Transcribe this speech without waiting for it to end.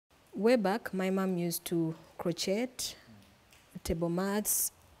way back, my mom used to crochet table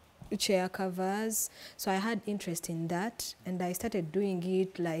mats, chair covers. So I had interest in that, and I started doing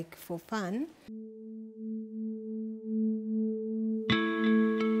it like for fun.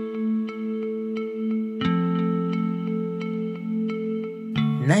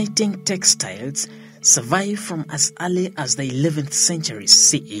 Knitting textiles survive from as early as the 11th century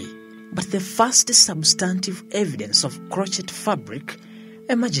CE, but the first substantive evidence of crochet fabric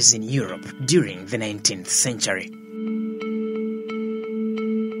emerges in Europe during the 19th century.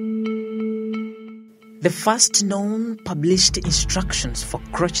 The first known published instructions for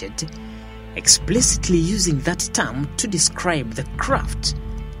crochet, explicitly using that term to describe the craft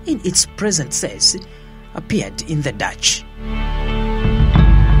in its present sense, appeared in the Dutch.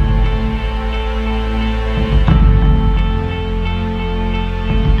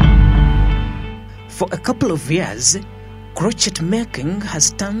 For a couple of years, crochet making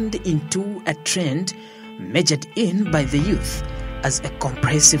has turned into a trend measured in by the youth as a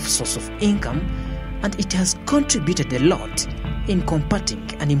comprehensive source of income, and it has contributed a lot in combating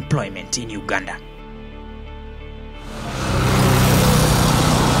unemployment in Uganda.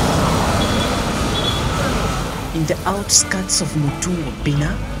 In the outskirts of Mutungo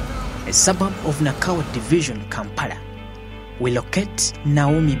Bina, a suburb of Nakawa Division, Kampala, we locate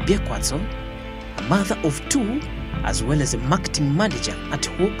Naomi Biekwazo, a mother of two, as well as a marketing manager at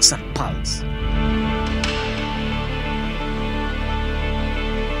Hooks and Pearls.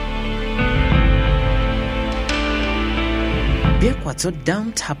 Biekwazo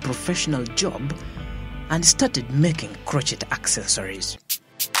dumped her professional job and started making crochet accessories.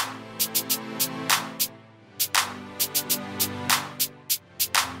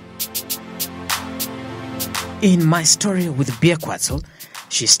 In my story with Biekwazo,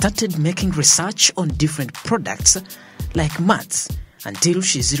 she started making research on different products like mats until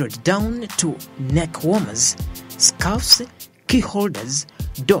she zeroed down to neck warmers, scarves, key holders,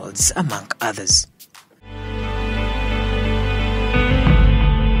 dolls, among others.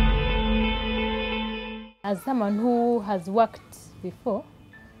 As someone who has worked before,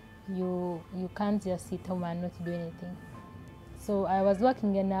 you can't just sit home and not do anything. So I was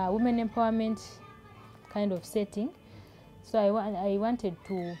working in a women empowerment kind of setting. So I wanted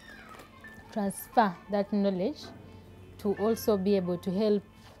to transfer that knowledge to also be able to help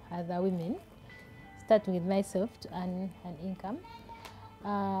other women, starting with myself to earn an income.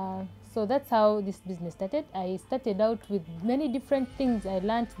 So that's how this business started. I started out with many different things. I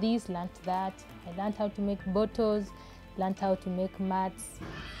learned this, learned that. I learned how to make bottles, learned how to make mats.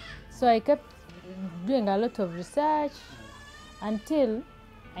 So I kept doing a lot of research until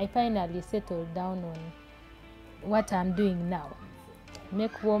I finally settled down on what I'm doing now.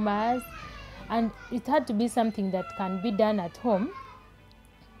 Make warmers, and it had to be something that can be done at home,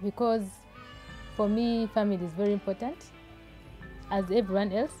 because for me, family is very important. As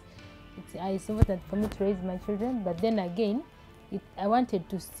everyone else, it's important for me to raise my children, but then again, I wanted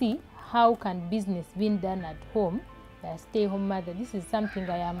to see how can business being done at home by a stay-home mother. This is something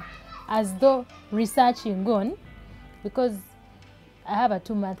I am as though researching on, because I have a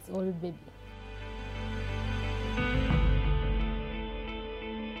 2-month-old baby.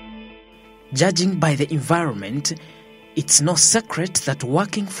 Judging by the environment, it's no secret that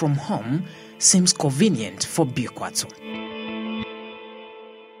working from home seems convenient for Biekwazo.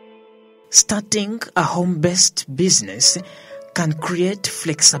 Starting a home-based business can create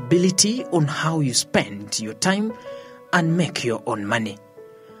flexibility on how you spend your time and make your own money.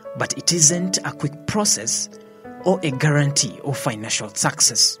 But it isn't a quick process or a guarantee of financial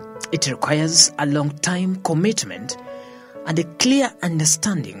success. It requires a long-time commitment and a clear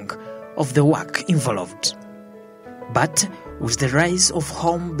understanding of the work involved. But with the rise of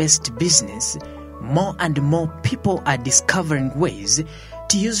home-based business, more and more people are discovering ways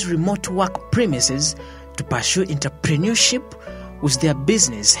to use remote work premises to pursue entrepreneurship with their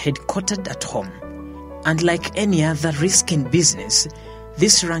business headquartered at home. And like any other risk in business,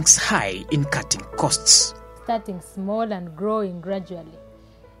 this ranks high in cutting costs. Starting small and growing gradually.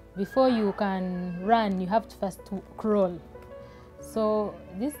 Before you can run, you have to first crawl. So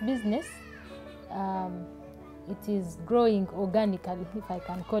this business, it is growing organically, if I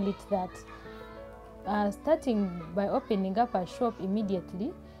can call it that. Starting by opening up a shop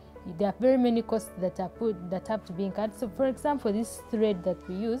immediately, there are very many costs that have to be incurred. So, for example, this thread that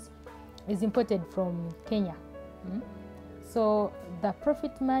we use is imported from Kenya. So the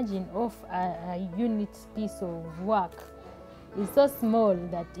profit margin of a unit piece of work is so small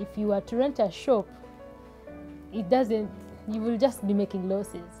that if you were to rent a shop, you will just be making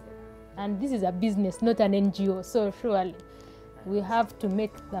losses. And this is a business, not an NGO, so surely we have to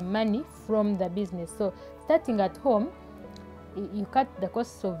make the money from the business. So starting at home, you cut the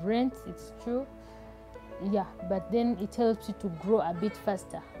costs of rent, it's true, yeah, but then it helps you to grow a bit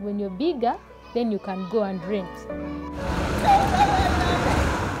faster. When you're bigger, then you can go and rent.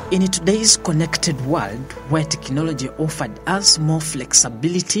 In today's connected world, where technology offered us more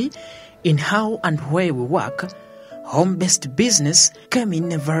flexibility in how and where we work, home-based business came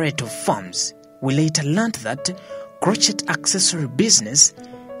in a variety of forms. We later learned that crochet accessory business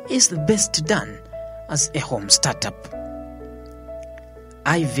is the best done as a home startup.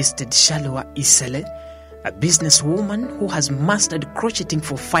 I visited Shalwa Isele, a businesswoman who has mastered crocheting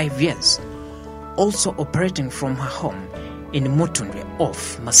for 5 years, also operating from her home in Mutunwe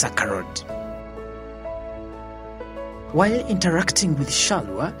off Masaka Road. While interacting with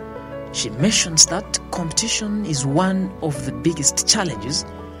Shalwa, she mentions that competition is one of the biggest challenges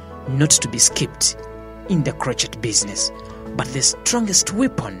not to be skipped in the crochet business, but the strongest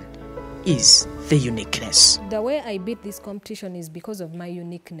weapon is the uniqueness. The way I beat this competition is because of my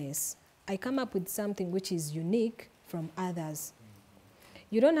uniqueness. I come up with something which is unique from others.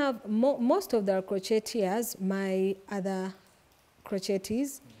 You don't have, most of the crocheters, my other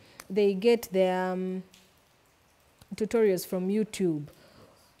crochetees, they get their tutorials from YouTube.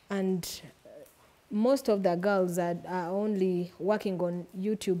 And most of the girls are only working on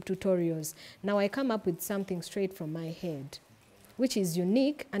YouTube tutorials. Now I come up with something straight from my head, which is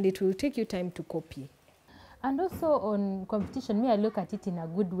unique, and it will take you time to copy. And also on competition, I look at it in a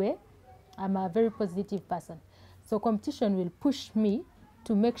good way. I'm a very positive person. So competition will push me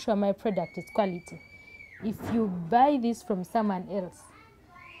to make sure my product is quality. If you buy this from someone else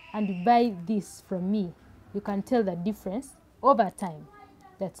and you buy this from me, you can tell the difference over time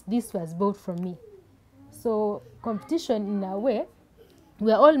that this was bought from me. So competition, in a way,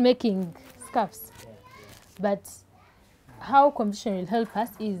 we're all making scarves. But how competition will help us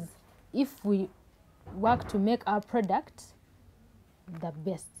is if we work to make our product the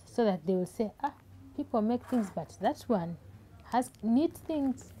best, so that they will say, people make things, but that one has neat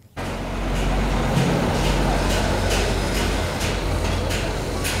things.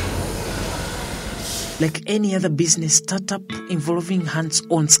 Like any other business startup involving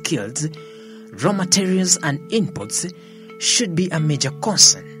hands-on skills, raw materials and inputs should be a major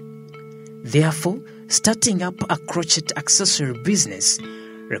concern. Therefore, starting up a crochet accessory business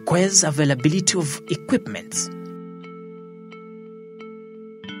requires availability of equipment.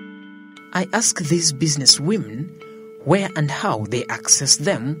 I ask these business women where and how they access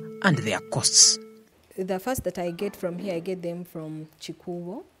them and their costs. The first that I get from here, I get them from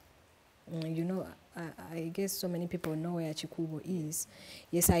Chikubo. You know, I guess so many people know where Chikubo is.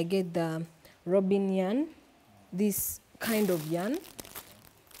 Yes, I get the robin yarn, this kind of yarn.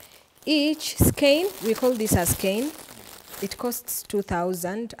 Each skein, we call this a skein. It costs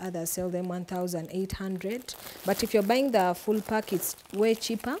 2,000. Others sell them 1,800. But if you're buying the full pack, it's way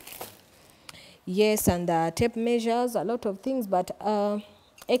cheaper. Yes, and the tape measures, a lot of things, but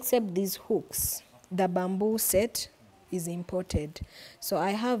except these hooks. The bamboo set is imported. So I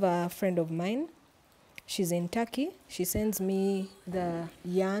have a friend of mine. She's in Turkey. She sends me the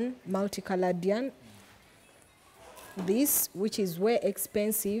yarn, multicolored yarn. This, which is way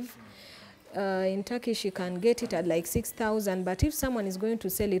expensive. In Turkey, she can get it at like 6,000. But if someone is going to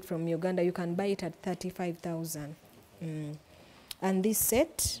sell it from Uganda, you can buy it at 35,000. And this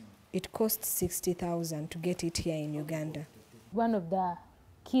set, it costs 60,000 to get it here in Uganda. One of the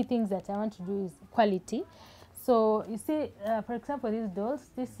key things that I want to do is quality. So you see, for example, these dolls,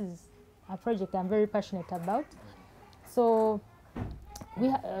 this is a project I'm very passionate about. So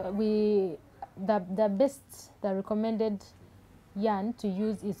the recommended yarn to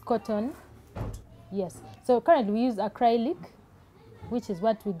use is cotton. Yes. So currently we use acrylic, which is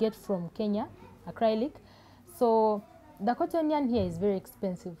what we get from Kenya, acrylic. So the cotton yarn here is very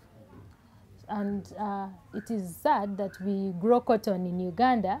expensive. And it is sad that we grow cotton in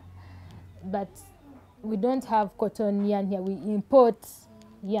Uganda, but we don't have cotton yarn here. We import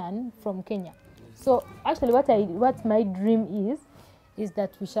yarn from Kenya. So actually what my dream is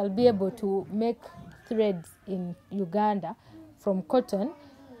that we shall be able to make threads in Uganda from cotton,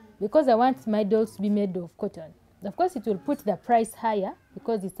 because I want my dolls to be made of cotton. Of course, it will put the price higher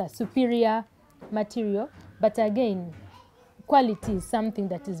because it's a superior material, but again, quality is something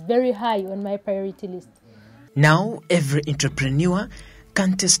that is very high on my priority list. Now, every entrepreneur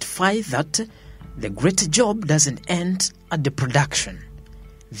can testify that the great job doesn't end at the production.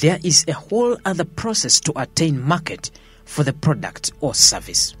 There is a whole other process to attain market for the product or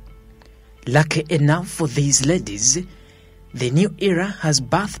service. Lucky enough for these ladies, the new era has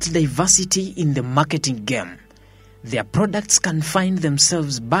birthed diversity in the marketing game. Their products can find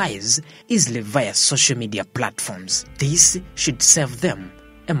themselves buyers easily via social media platforms. This should save them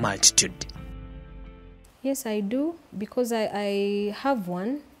a multitude. Yes, I do, because I have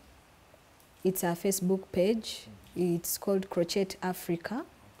one. It's a Facebook page. It's called Crochet Africa.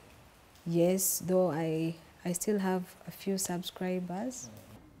 Yes, though I still have a few subscribers.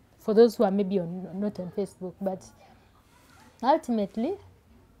 For those who are maybe not on Facebook, but ultimately,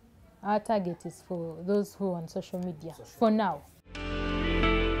 our target is for those who are on social media, for now.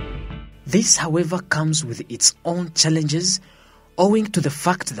 This, however, comes with its own challenges, owing to the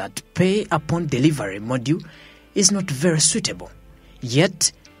fact that pay upon delivery module is not very suitable.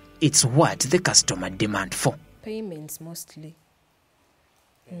 Yet, it's what the customer demand for. Payments mostly.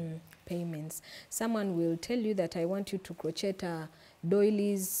 Payments. Someone will tell you that I want you to crochet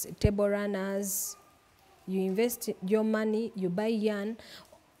doilies, table runners. You invest your money, you buy yarn.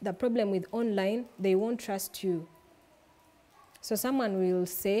 The problem with online, they won't trust you. So someone will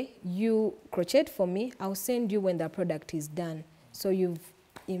say, you crochet for me, I'll send you when the product is done. So you've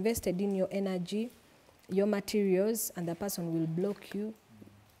invested in your energy, your materials, and the person will block you,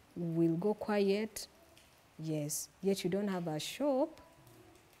 will go quiet. Yes, yet you don't have a shop.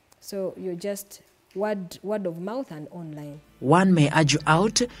 So you're just word of mouth and online. One may argue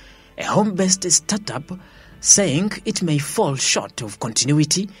out a home-based startup, saying it may fall short of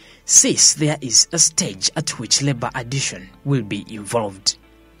continuity since there is a stage at which labor addition will be involved.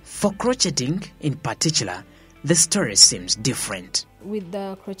 For crocheting in particular, the story seems different. With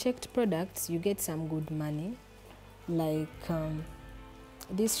the crochet products, you get some good money. Like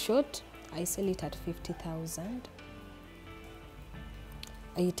this short, I sell it at 50,000.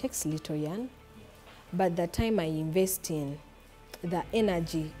 It takes little yarn, but the time I invest in the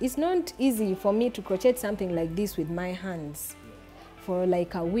energy, it's not easy for me to crochet something like this with my hands for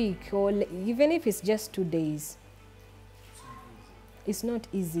like a week, or even if it's just 2 days. It's not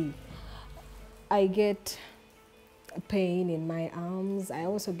easy. I get pain in my arms. I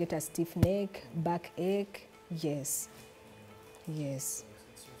also get a stiff neck, backache. Yes,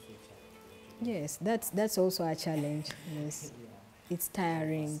 that's also a challenge. Yes, it's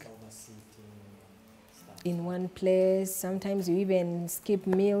tiring. In one place, sometimes you even skip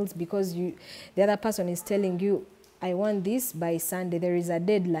meals because the other person is telling you, I want this by Sunday. There is a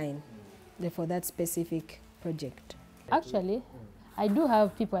deadline for that specific project. Actually, I do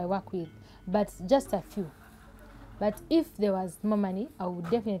have people I work with, but just a few. But if there was more money, I would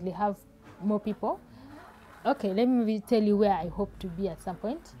definitely have more people. Okay, let me tell you where I hope to be at some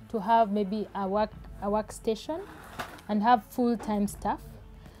point. To have maybe a workstation and have full-time staff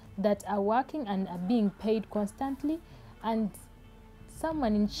that are working and are being paid constantly, and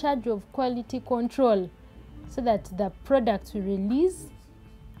someone in charge of quality control so that the products we release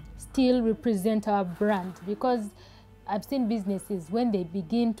still represent our brand. Because I've seen businesses, when they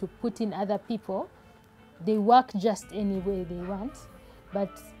begin to put in other people, they work just any way they want.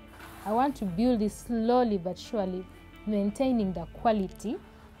 But I want to build this slowly but surely, maintaining the quality,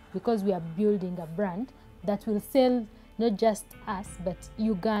 because we are building a brand that will sell not just us, but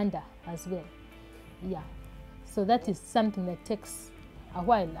Uganda as well. Yeah. So that is something that takes a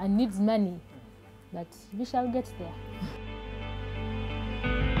while and needs money, but we shall get there.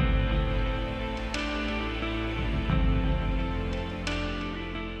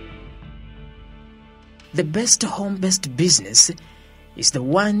 The best home-based business is the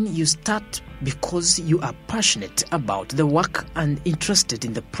one you start because you are passionate about the work and interested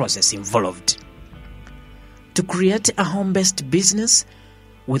in the process involved. To create a home-based business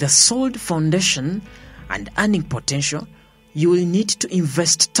with a solid foundation and earning potential, you will need to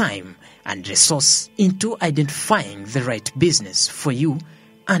invest time and resource into identifying the right business for you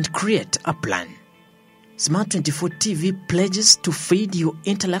and create a plan. Smart24 TV pledges to feed your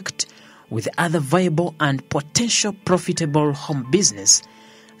intellect with other viable and potential profitable home business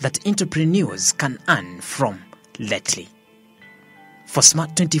that entrepreneurs can earn from lately. For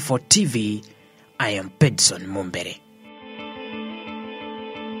Smart24 TV, I am Pedson Mumbere.